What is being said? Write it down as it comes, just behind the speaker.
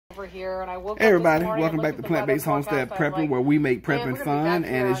over here, and I woke Hey everybody, welcome back to Plant-Based Homestead Prepper, where we make prepping fun.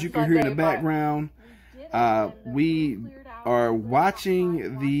 And as you can hear in the background, we are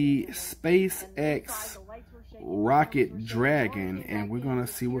watching the SpaceX rocket Dragon, and we're gonna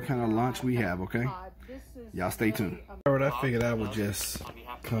see what kind of launch we have. Okay, y'all stay tuned. Alright, I figured I would just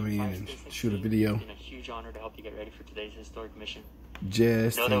come in and shoot a video. It's been a huge honor to help you get ready for today's historic mission.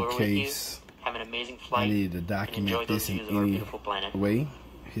 Just in case have an amazing flight. I needed to document this in any way,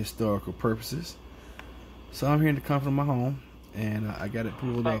 historical purposes. So I'm here in the comfort of my home, and I got it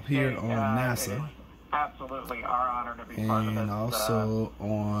pulled up here on NASA. Absolutely our honor to be part of this, and also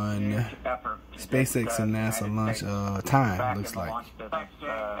on SpaceX and NASA launch time, looks like.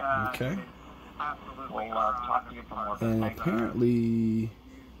 Okay. And apparently,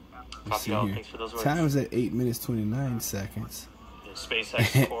 let's see here, time is at 8 minutes 29 seconds.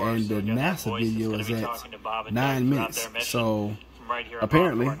 And the NASA video is at 9 minutes. So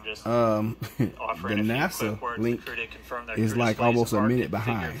apparently, the NASA link is like almost a minute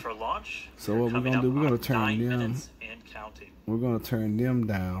behind. So what we're gonna do? We're gonna turn them. We're gonna turn them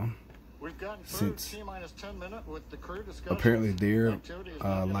down. Since apparently they're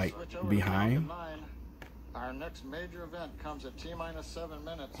like behind. Our next major event comes at T-7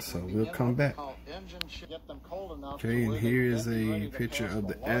 minutes. So we'll come back. Okay, and here is a picture of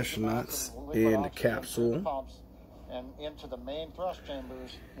the astronauts in the capsule. And into the main thrust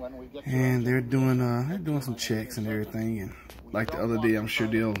chambers when we get and they're doing some checks and everything. And like the other day, I'm sure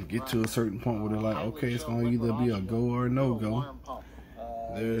they'll get to a certain point where they're like, okay, it's gonna either be a go or a no go.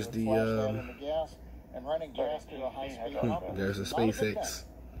 There's the there's a SpaceX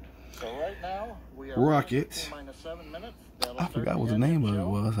rocket. I forgot what the name of it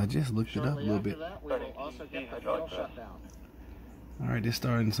was. I just looked it up a little bit. Alright, they're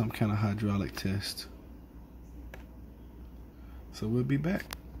starting some kind of hydraulic test. So we'll be back.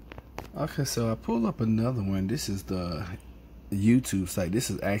 Okay, so I pulled up another one. This is the YouTube site. This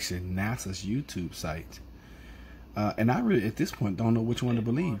is actually NASA's YouTube site. And I really, at this point, don't know which one to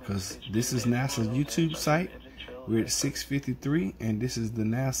believe, because this is NASA's YouTube site. We're at 6:53, and this is the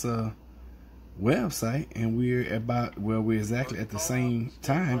NASA website, and we're about, well, we're exactly at the same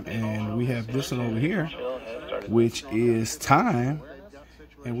time, and we have this one over here, which is time,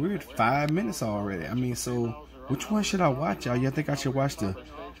 and we're at 5 minutes already. I mean, so which one should I watch, y'all? You think I should watch the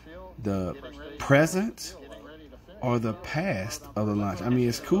present or the past of the launch? I mean,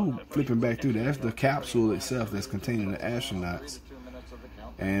 it's cool flipping back through. That's the capsule itself that's containing the astronauts,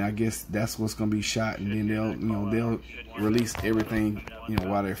 and I guess that's what's gonna be shot, and then they'll release everything,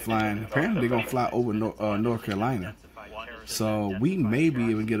 while they're flying. Apparently, they're gonna fly over North Carolina, so we may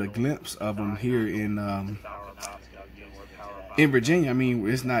be able to get a glimpse of them here in Virginia. I mean,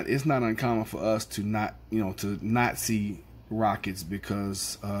 it's not uncommon for us to not see rockets,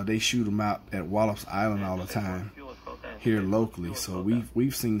 because they shoot them out at Wallops Island all the time here locally. So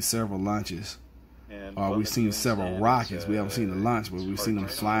we've seen several launches. We've seen several rockets. We haven't seen the launch, but we've seen them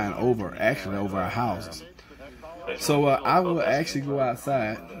flying over our houses. So I will actually go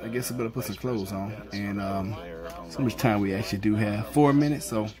outside. I guess I better put some clothes on. And so much time we actually do have, 4 minutes.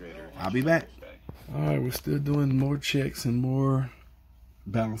 So I'll be back. All right, we're still doing more checks and more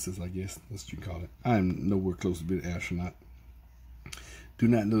balances, I guess that's what you call it. I'm nowhere close to being an astronaut. Do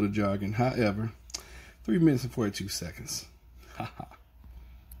not know the jargon. However, 3 minutes and 42 seconds.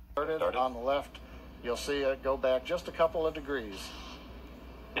 On the left, you'll see it go back just a couple of degrees.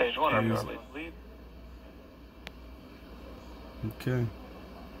 Stage 1, our lead. Okay.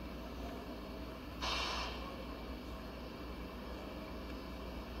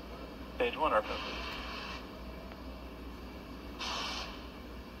 Stage 1, our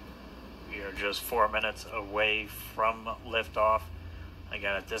We are just 4 minutes away from liftoff.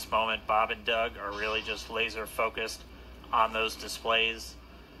 Again, at this moment, Bob and Doug are really just laser focused on those displays.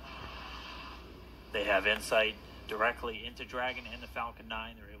 They have insight directly into Dragon and the Falcon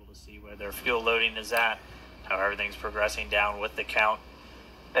 9. They're able to see where their fuel loading is at, how everything's progressing down with the count.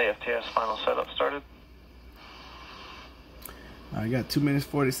 AFTS final setup started. I got 2 minutes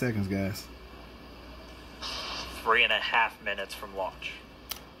 40 seconds, guys. 3.5 minutes from launch.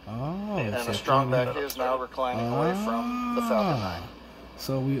 Oh, and the strong back is now reclining away from the Falcon 9.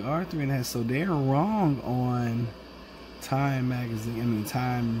 So we are 3.5. So they're wrong on Time magazine.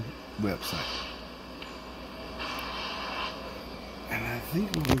 Time website. And I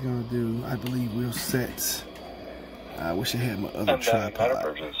think what we're gonna do, I believe we'll set. I wish I had my other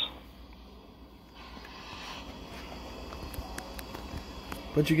tripod.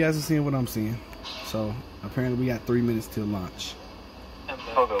 But you guys are seeing what I'm seeing. So apparently we got 3 minutes till launch. And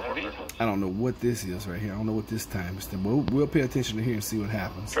Pogo lead. I don't know what this is right here. I don't know what this time is. But we'll pay attention to here and see what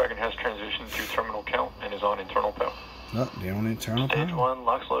happens. Dragon has transitioned to terminal count and is on internal power. Oh, they're on internal Stage power. 1,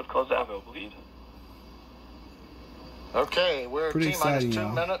 locks load, close out. Pogo lead. Okay, we're Pretty T-minus exciting, 2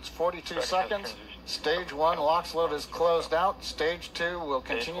 y'all. minutes, 42 Dragon has seconds. transitioned. Stage 1 LOX load is closed out. Stage 2 will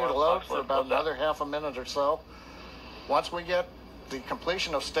Stage continue 1, to load LOX for load about closed out. another half a minute or so. Once we get the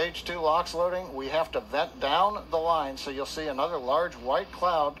completion of Stage 2 LOX loading, we have to vent down the line, so you'll see another large white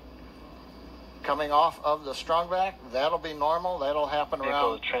cloud coming off of the strongback. That'll be normal. That'll happen Vehicle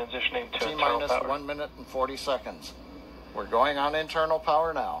around is transitioning to internal T-minus power. 1 minute and 40 seconds. We're going on internal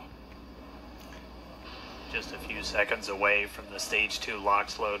power now. Just a few seconds away from the stage 2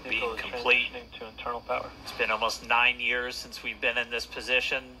 LOX load Vehicle being is complete. transitioning to internal power. It's been almost 9 years since we've been in this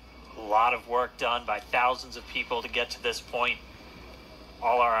position. A lot of work done by thousands of people to get to this point.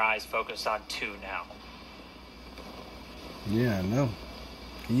 All our eyes focused on 2 now. Yeah, I know.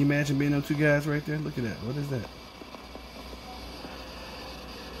 Can you imagine being those two guys right there? Look at that. What is that?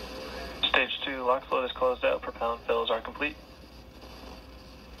 Stage 2 LOX load is closed out. Propellant fills are complete.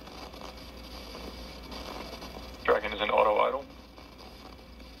 Dragon is in auto idle.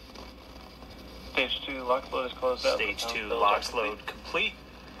 Stage 2 LOX load is closed out. Stage Propellant 2 fills are LOX complete. load complete.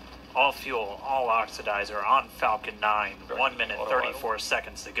 All fuel, all oxidizer on Falcon 9. 1 minute, 34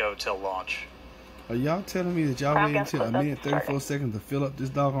 seconds to go till launch. Are y'all telling me that y'all waited until a minute 34 seconds to fill up this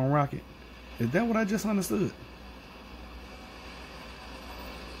doggone rocket? Is that what I just understood?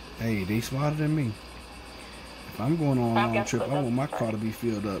 Hey, they smarter than me. If I'm going on a long trip, I want my car to be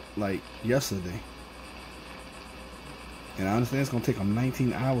filled up like yesterday. And I understand it's going to take them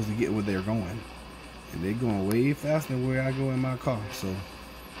 19 hours to get where they're going. And they're going way faster than where I go in my car. So,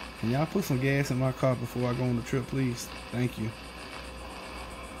 can y'all put some gas in my car before I go on the trip, please? Thank you.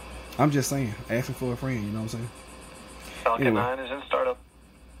 I'm just saying, asking for a friend, you know what I'm saying? Falcon Anyway. 9 is in startup.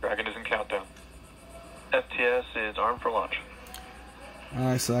 Dragon is in countdown. FTS is armed for launch.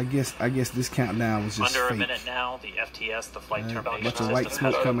 Alright, so I guess this countdown was just Under a fake. minute now, the FTS, the flight Alright, termination bunch of system, white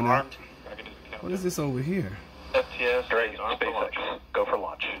smoke has coming been out. armed. Dragon is in countdown. What is this over here? FTS is armed for launch. Go for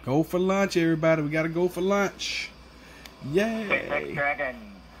launch. Go for lunch, everybody. We gotta go for lunch. Yay! Dragon,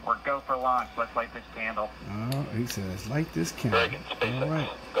 we're go for launch. Let's light this candle. Oh, he says, light this candle. Dragon, SpaceX, Alright,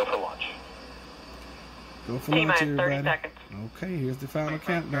 go for launch. go for lunch, T-minus 30 everybody. seconds. Okay, here's the final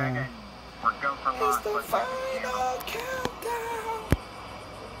countdown. Dragon, we're go for launch. Let's light this candle. Countdown.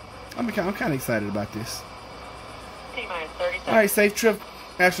 I'm kind of excited about this. T-minus 30 seconds. Alright, safe trip,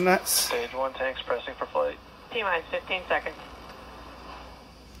 astronauts. Stage 1 tanks pressing for flight. T-minus 15 seconds.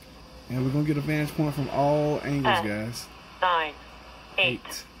 And we're gonna get a vantage point from all angles, 10, guys. 9, 8,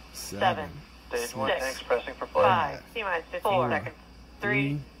 8, 7, Stage 1 6, tanks pressing for flight. 5, T-minus 15 4, seconds.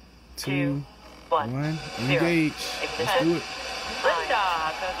 3, 2, 1, 1. 0. Engage. Let's do it.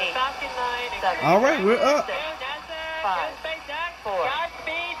 Liftoff of the Falcon 9. 7, Alright, we're up. 6, 5, 4,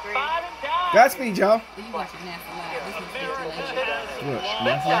 3, Godspeed, y'all. You watching NASA Live. This is speculation. What?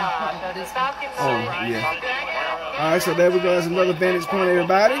 Nothing? liftoff of the Falcon 9. Oh, yeah. Alright, so there we go. There's another vantage point,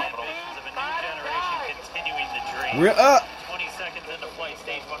 everybody. Orbital engines of a new generation continuing the dream. We're up. 20 seconds into flight,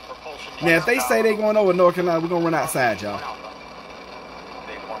 stage 1 propulsion. Now, if they say they're going over North Carolina, we're going to run outside, y'all.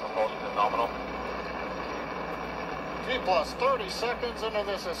 Stage 1 propulsion is nominal. T plus 30 seconds into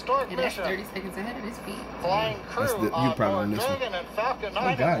this historic And that's mission. 30 seconds ahead of his feet. Flying That's crew you on probably board on this one. Dragon and Falcon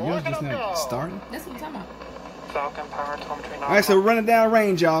 9. Oh, God, and yours look at just them not go. starting. That's what I'm talking about. Falcon power telemetry nominal. Alright, so we're running down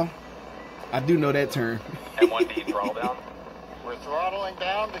range, y'all. I do know that term. M1D throttle down. We're throttling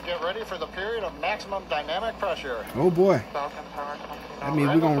down to get ready for the period of maximum dynamic pressure. Oh, boy. Falcon power telemetry That means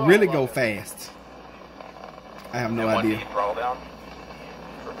we're going to really go fast. I have no idea. M1D throttle down.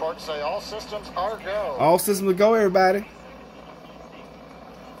 Reports say all systems are go. All systems go, everybody.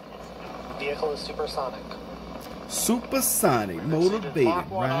 Vehicle is supersonic. Supersonic, motivated, Mach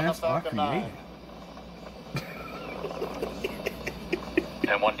 1 on the rhymes are Falcon created.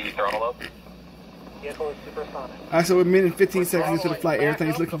 9. M1D throttle up. Vehicle is supersonic. Alright, so we're a minute and 15 We're seconds into the throttling flight. back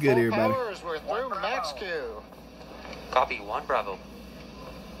Everything's up looking to good, full everybody. power as we're through max Q. Copy 1 Bravo.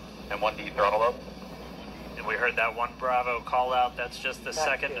 M1D throttle up. And we heard that 1 Bravo call out. That's just the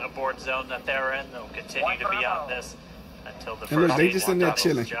second abort zone that they're in. They'll continue to be on this until the And look, first they stage just in there does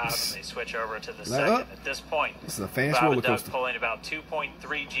chilling. its job, and they switch over to the Like, second. up. At this point, This is a fast Bob roller and Doug coaster. pulling about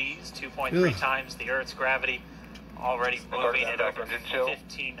 2.3 Gs, 2.3 Ugh. times the Earth's gravity, already moving at over engine chill.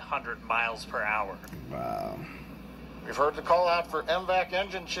 1,500 miles per hour. Wow. We've heard the call out for MVAC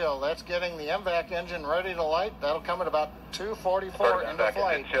engine chill. That's getting the MVAC engine ready to light. That'll come at about 2:44 into Back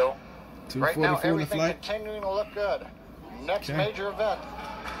flight. engine chill. Right now, 244 in the everything flight. continuing to look good. Next Okay. major event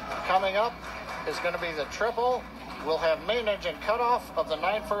coming up is going to be the triple we'll have main engine cutoff of the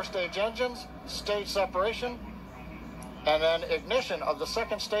 9 first stage engines, stage separation, and then ignition of the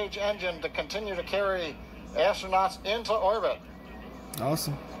second stage engine to continue to carry astronauts into orbit.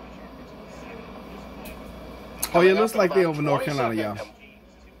 Awesome. Oh yeah, looks like they over North Carolina, y'all.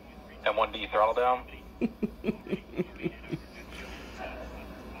 M1D throttle down.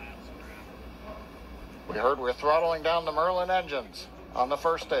 We heard we're throttling down the Merlin engines on the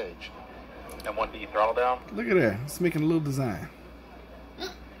first stage. M1D throttle down. Look at that. It's making a little design.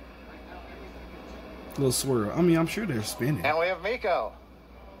 Little swirl. I mean, I'm sure they're spinning. And we have Miko.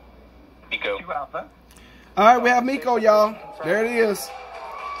 Miko. 2 Alpha. All right, we have Miko, y'all. There it is.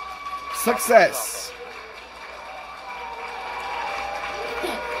 Success.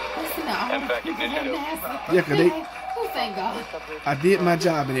 Listen, I'm back ignition. Yeah, cause they. Oh, thank God. I did my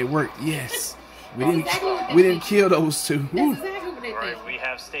job and it worked. Yes. We That's exactly what they didn't think. kill those two. That's Woo. exactly what they All right, think. we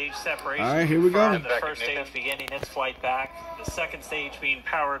have stage separation. All right, here we go. The first stage beginning its flight back. The second stage, being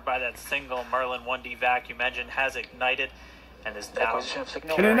powered by that single Merlin 1D vacuum engine, has ignited and is now.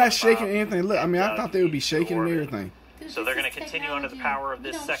 And they're not shaking anything. Look, I mean, I thought they would be shaking and everything. So they're going to continue under the power of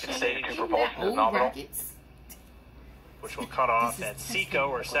this second stage, Old rockets. which will cut off at SECO,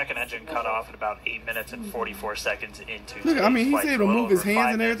 or second engine cut off at about 8 minutes and 44 seconds into. Look, I mean, he's flight. able to move his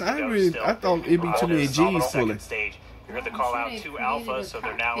hands and everything. I thought it'd be too many G's pulling. Stage. You heard the call out 2 Alpha, so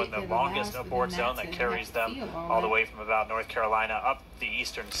they're now in the longest abort zone that carries them all the way from about North Carolina up the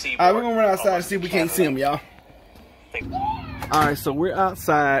eastern seaboard. All right, we're gonna run outside and see if we can't see them, y'all. All right, so we're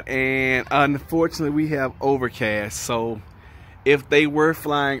outside, and unfortunately, we have overcast. So if they were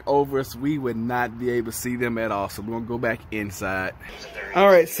flying over us, we would not be able to see them at all. So we're gonna go back inside. All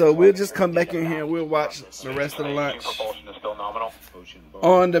right, so we'll just come back in here and we'll watch the rest of the lunch Propulsion is still nominal.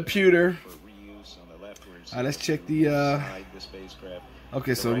 on the pewter. All right, let's check the.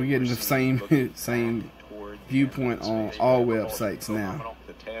 Okay, so we're getting the same same viewpoint on all websites now.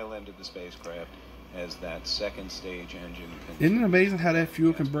 The tail end of the spacecraft as that second stage engine. Isn't it amazing how that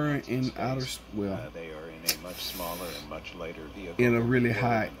fuel can burn in outer, well, they are in a much smaller and much lighter vehicle. in a really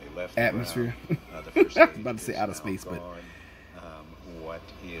high atmosphere. I was about to say outer space, but what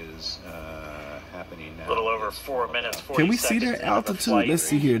is happening now? A little over 4 minutes. 40 can we see seconds their into the altitude? flight. Let's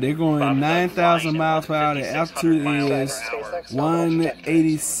see here. They're going 9,000 miles per hour. The altitude is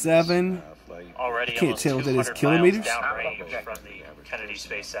 187. Already I can't tell if that is 200 kilometers. miles downrange from the Kennedy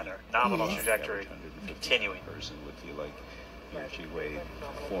Space Center. Nominal trajectory continuing. Person would feel like she weighed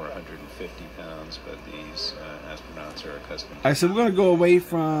 450 pounds, but these astronauts are accustomed. All right, so we're gonna go away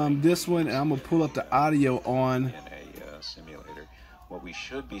from this one, and I'm gonna pull up the audio on. In a simulator. What we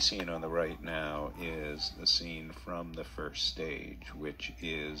should be seeing on the right now is the scene from the first stage, which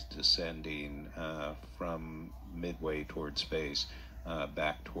is descending from midway toward space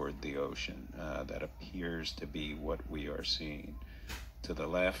back toward the ocean. That appears to be what we are seeing. To the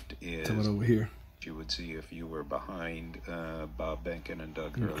left is over here. You would see if you were behind Bob Benkin and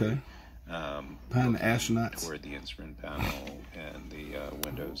Doug Hurley. Okay. Behind the astronauts. Toward the instrument panel and the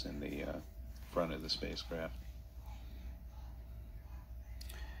windows in the front of the spacecraft.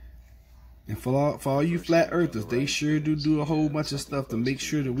 And for all you flat earthers, they sure do a whole bunch of stuff to make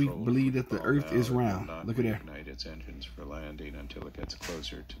sure that we believe that the Earth is round. Look at there. Ignite its engines for landing until it gets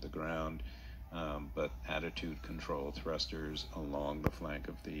closer to the ground. But attitude control thrusters along the flank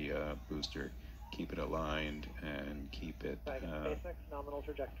of the booster. Keep it aligned and keep it. Nominal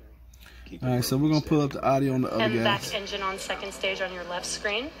trajectory. All right, so we're gonna pull up the audio on the other And guys. back engine on second stage on your left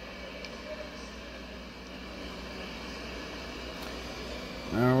screen.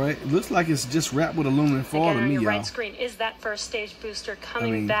 All right, it looks like it's just wrapped with aluminum foil Again, to on me, your y'all. right screen is that first stage booster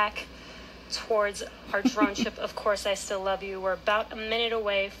coming I mean- back towards our drone ship. Of course, I still love you. We're about a minute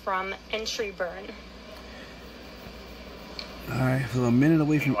away from entry burn. All right, so a minute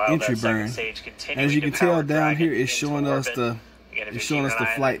away from Meanwhile, entry that second burn. stage continuing As you to can tell power down Dragon here, it's into showing us orbit. the Again, if it's you're showing us keeping the an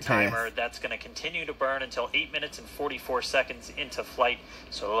eye on flight the timer, path. that's going to continue to burn until 8 minutes and 44 seconds into flight.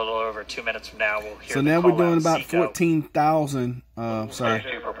 So a little over 2 minutes from now, we'll hear So the now we're call doing out about SECO. 14,000. Sorry,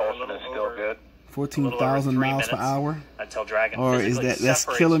 Propulsion is still good. 14,000 miles per hour. Until Dragon Or is physically that's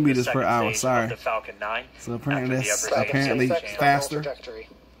separates kilometers the per second hour, stage sorry. of the Falcon 9 So apparently after the that's upper apparently stage. faster. Trajectory.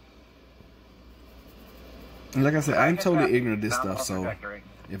 And like I said, I'm totally ignorant of this stuff, so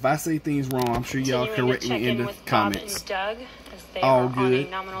if I say things wrong, I'm sure y'all Continuing correct to me check in the with Bob comments. and Doug as they All are on a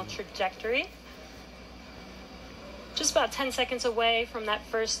good. nominal trajectory. Just about 10 seconds away from that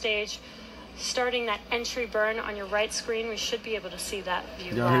first stage, starting that entry burn on your right screen. We should be able to see that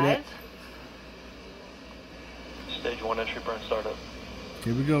view Y'all hear that? live. Stage 1 entry burn startup.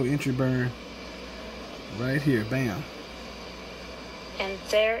 Here we go, entry burn. Right here, bam. And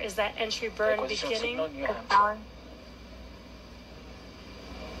there is that entry burn beginning.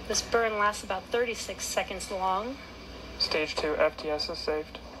 This burn lasts about 36 seconds long. Stage 2 FTS is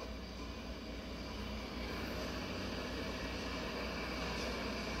saved.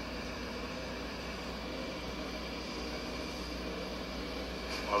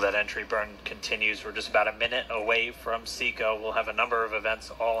 Well, that entry burn continues. We're just about a minute away from Seco. We'll have a number of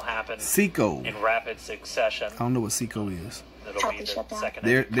events all happen Seco. in rapid succession. I don't know what Seco is. It'll be the second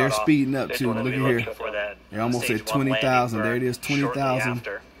They're entry cutoff. speeding up too. Look at here. For that They're almost stage at 1 landing 20,000. There it burn is, 20,000 shortly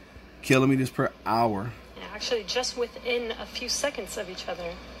after. kilometers per hour. Yeah, actually, just within a few seconds of each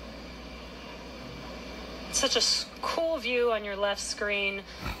other. Such a cool view on your left screen,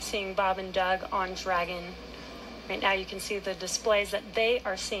 seeing Bob and Doug on Dragon. Right now you can see the displays that they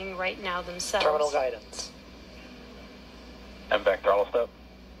are seeing right now themselves. Terminal guidance. And back throttle step.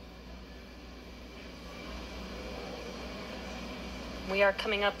 We are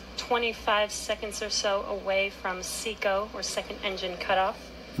coming up 25 seconds or so away from Seco, or second engine cutoff.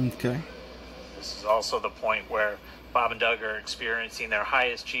 Okay. This is also the point where Bob and Doug are experiencing their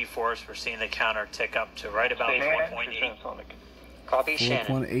highest G-force. We're seeing the counter tick up to right about 4.8. Copy,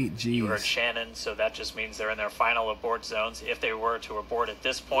 Shannon. 4.8 Gs. You heard Shannon, so that just means they're in their final abort zones. If they were to abort at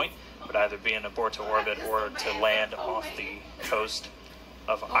this point, it would either be an abort to orbit or to land off the coast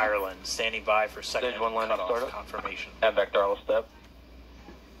of Ireland. Standing by for second Stage 1 landing cutoff startup. confirmation. And back throttle step.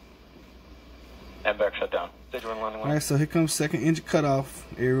 And back shutdown. Stage 1 landing. All right, so here comes second engine cutoff,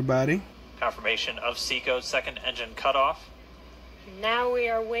 everybody. Confirmation of Seco's second engine cutoff. Now we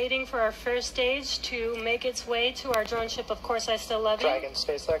are waiting for our first stage to make its way to our drone ship. Of course, I still love you. Dragon,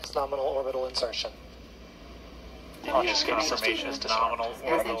 SpaceX, nominal orbital insertion. Confirmation is nominal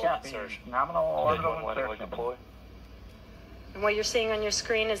orbital insertion. Nominal orbital insertion. Deploy. And what you're seeing on your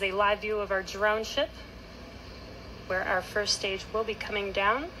screen is a live view of our drone ship, where our first stage will be coming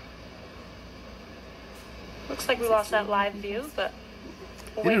down. Looks like we lost that live view, but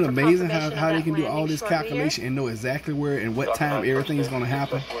we'll wait Isn't it for amazing confirmation how of they that can do all landing this shortly calculation and know exactly where and what time everything's going to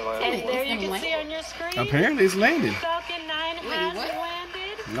happen? here. And there you can see on your screen, Apparently it's landed. Falcon 9 has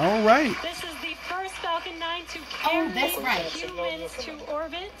landed. All right. This is the first Falcon 9 to carry that's right. humans to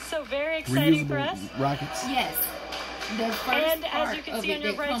orbit, so very exciting for us. Reusable rockets. Yes. The first And as part you can of see it on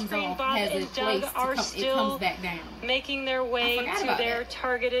your that right comes screen, off Bob has a and Doug place to are come, it still comes back down. making their way forgot to about their that.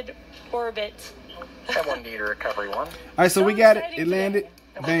 targeted orbit. And 1 meter recovery 1. All right, so we got it. exciting It landed.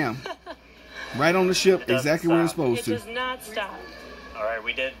 today. Bam. Right on the ship, doesn't exactly where it's stop. supposed It to. does not stop. All right,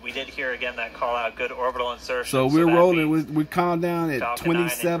 we did hear again that call out. Good orbital insertion. So we're that rolling. means We calm down at Falcon 9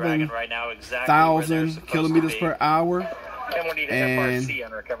 and Dragon right now exactly where they're 27,000 supposed to kilometers be. per hour. And 1 meter And FRC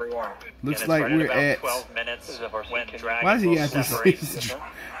on recovery 1. looks And like it's right we're about at. 12 minutes when Dragon Why does he will have to separate. say it's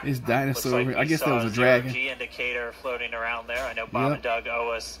Looks dinosaur? like I we guess that saw was a a dragon. G indicator floating around there. I know Bob Yep. and Doug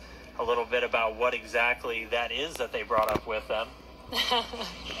owe us a little bit about what exactly that is that they brought up with them.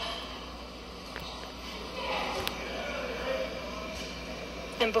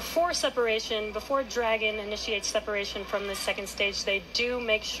 And before separation, before Dragon initiates separation from the second stage, they do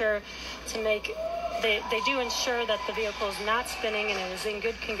make sure to make, they do ensure that the vehicle is not spinning and it is in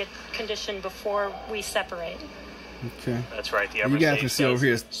good condition before we separate. Okay. That's right. The You upper guys stage can see over says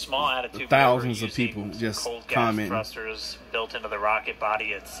here is small attitude thousands maneuver of people using just cold gas commenting. thrusters built into the rocket body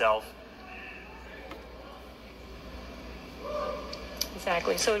itself.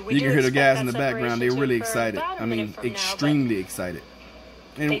 Exactly. So we You do can hear the expect guys that in the background. They're separation really to occur excited. about a I minute mean, from now, but extremely excited.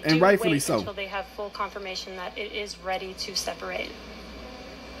 they And do rightfully wait so. until they have full confirmation that it is ready to separate.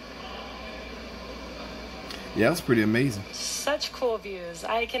 Yeah, that's pretty amazing. Such cool views.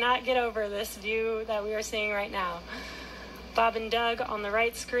 I cannot get over this view that we are seeing right now. Bob and Doug on the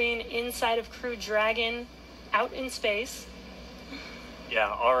right screen, inside of Crew Dragon, out in space. Yeah,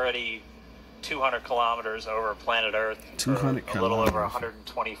 already 200 kilometers over planet Earth. 200 a little over kilometers.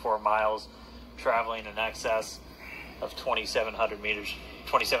 124 miles, traveling in excess of 2,700 meters,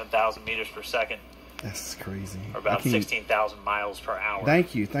 27,000 meters per second, That's crazy. or about I can't- 16,000 miles per hour.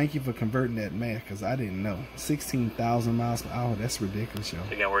 Thank you for converting that math because I didn't know 16,000 miles per hour. That's ridiculous, yo.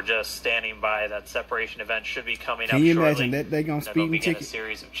 Again, we're just standing by. That separation event should be coming up Can you shortly. imagine that they gonna Then they'll speeding begin ticket? a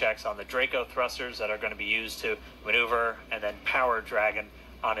series of checks on the Draco thrusters that are going to be used to maneuver and then power Dragon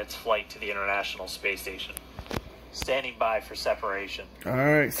on its flight to the International Space Station. Standing by for separation. All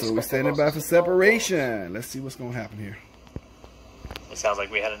right, so we're standing by for separation. Let's see what's gonna happen here. It sounds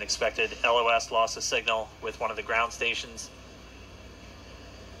like we had an expected LOS loss of signal with one of the ground stations.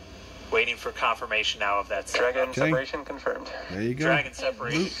 Waiting for confirmation now of that Dragon Okay. separation confirmed. There you go. Dragon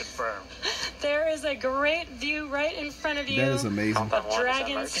separation confirmed. There is a great view right in front of you That is amazing. of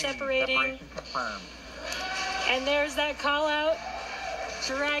Dragon separating. Separation confirmed. And there's that call out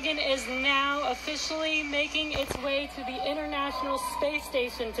Dragon is now officially making its way to the International Space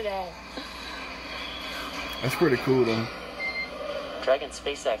Station today. That's pretty cool, though. Dragon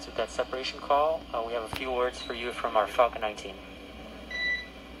SpaceX with that separation call. We have a few words for you from our Falcon 9 team.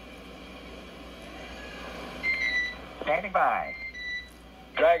 Standing by.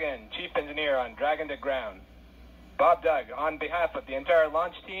 Dragon, Chief Engineer on Dragon to ground. Bob Doug, on behalf of the entire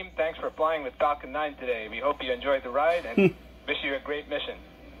launch team, thanks for flying with Falcon 9 today. We hope you enjoyed the ride and wish you a great mission.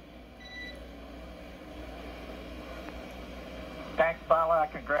 Thanks, Bala.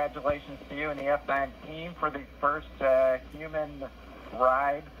 Congratulations to you and the F9 team for the first human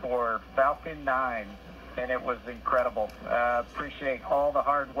ride for Falcon 9. And it was incredible. Appreciate all the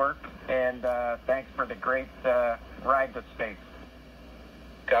hard work, and thanks for the great ride to space.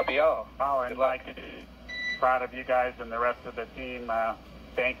 Copy all. Bala, I'd like to be proud of you guys and the rest of the team.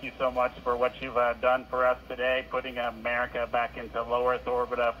 Thank you so much for what you've done for us today, putting America back into low Earth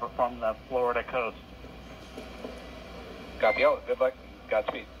orbit from the Florida coast. Copy all. Good luck.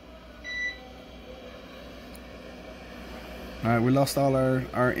 Godspeed. All right, we lost all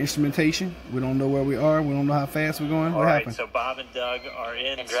our instrumentation. We don't know where we are. We don't know how fast we're going. What happened? So Bob and Doug are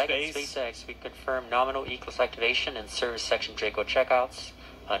in And Dragon space. SpaceX, we confirm nominal Eclipse activation and service section Draco checkouts.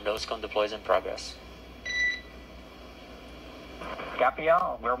 Nose cone deploys in progress. Copy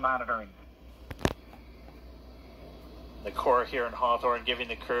all. We're monitoring. The Corps here in Hawthorne giving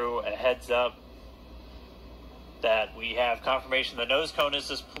the crew a heads up that we have confirmation the nose cone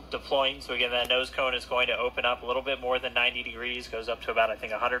is deploying. So again, that nose cone is going to open up a little bit more than 90 degrees, goes up to about, I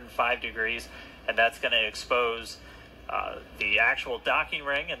think, 105 degrees, and that's going to expose the actual docking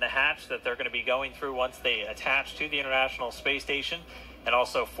ring and the hatch that they're going to be going through once they attach to the International Space Station, and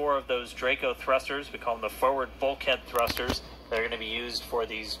also 4 of those Draco thrusters, we call them the forward bulkhead thrusters. They're going to be used for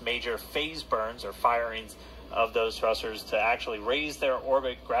these major phase burns or firings of those thrusters to actually raise their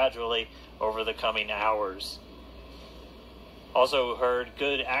orbit gradually over the coming hours. Also heard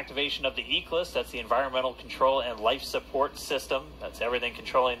good activation of the Eclipse. That's the environmental control and life support system. That's everything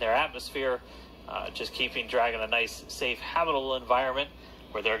controlling their atmosphere, just keeping Dragon a nice, safe, habitable environment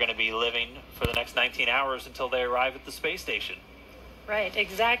where they're going to be living for the next 19 hours until they arrive at the space station. Right,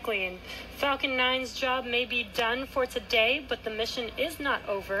 exactly. And Falcon 9's job may be done for today, but the mission is not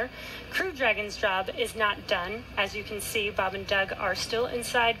over. Crew Dragon's job is not done. As you can see, Bob and Doug are still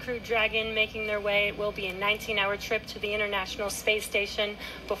inside Crew Dragon, making their way. It will be a 19-hour trip to the International Space Station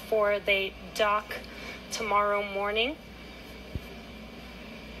before they dock tomorrow morning.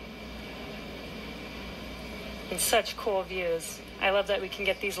 And such cool views. I love that we can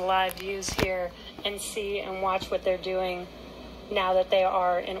get these live views here and see and watch what they're doing now that they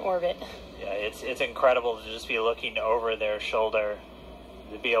are in orbit. Yeah, it's incredible to just be looking over their shoulder,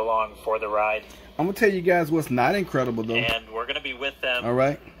 to be along for the ride. I'm going to tell you guys what's not incredible, though. And we're going to be with them. All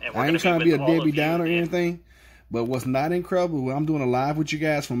right? I ain't trying to be a Debbie Downer or anything, but what's not incredible, when I'm doing a live with you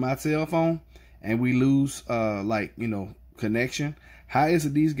guys from my cell phone, and we lose, connection, how is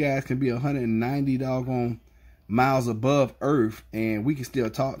it these guys can be 190 doggone miles above Earth, and we can still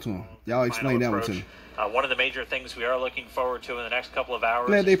talk to them? Y'all explain that one to me. One of the major things we are looking forward to in the next couple of hours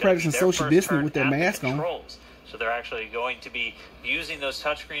Glad they is practicing social distancing with their mask on. Controls. So they're actually going to be using those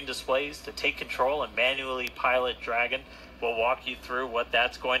touchscreen displays to take control and manually pilot Dragon. We'll walk you through what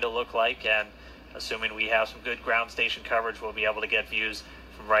that's going to look like, and assuming we have some good ground station coverage, we'll be able to get views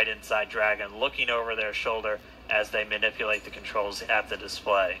from right inside Dragon, looking over their shoulder as they manipulate the controls at the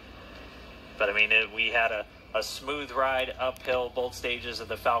display. But I mean, we had a smooth ride uphill, both stages of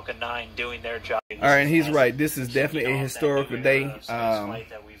the Falcon 9 doing their job. All right, and he's right. This is definitely a historical day.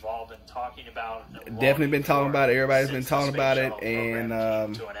 That we've all been talking about. Definitely been talking about it. Everybody's been talking about it.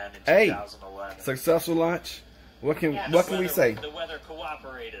 And hey, successful launch. What can we say? The weather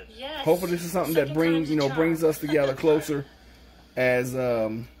cooperated. Yes. Hopefully, this is something that brings us together closer as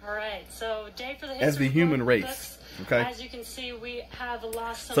all right. So day for the as the human race. Okay. As you can see, we have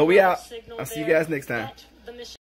lost some so we out. signal I'll see you guys next time. The mission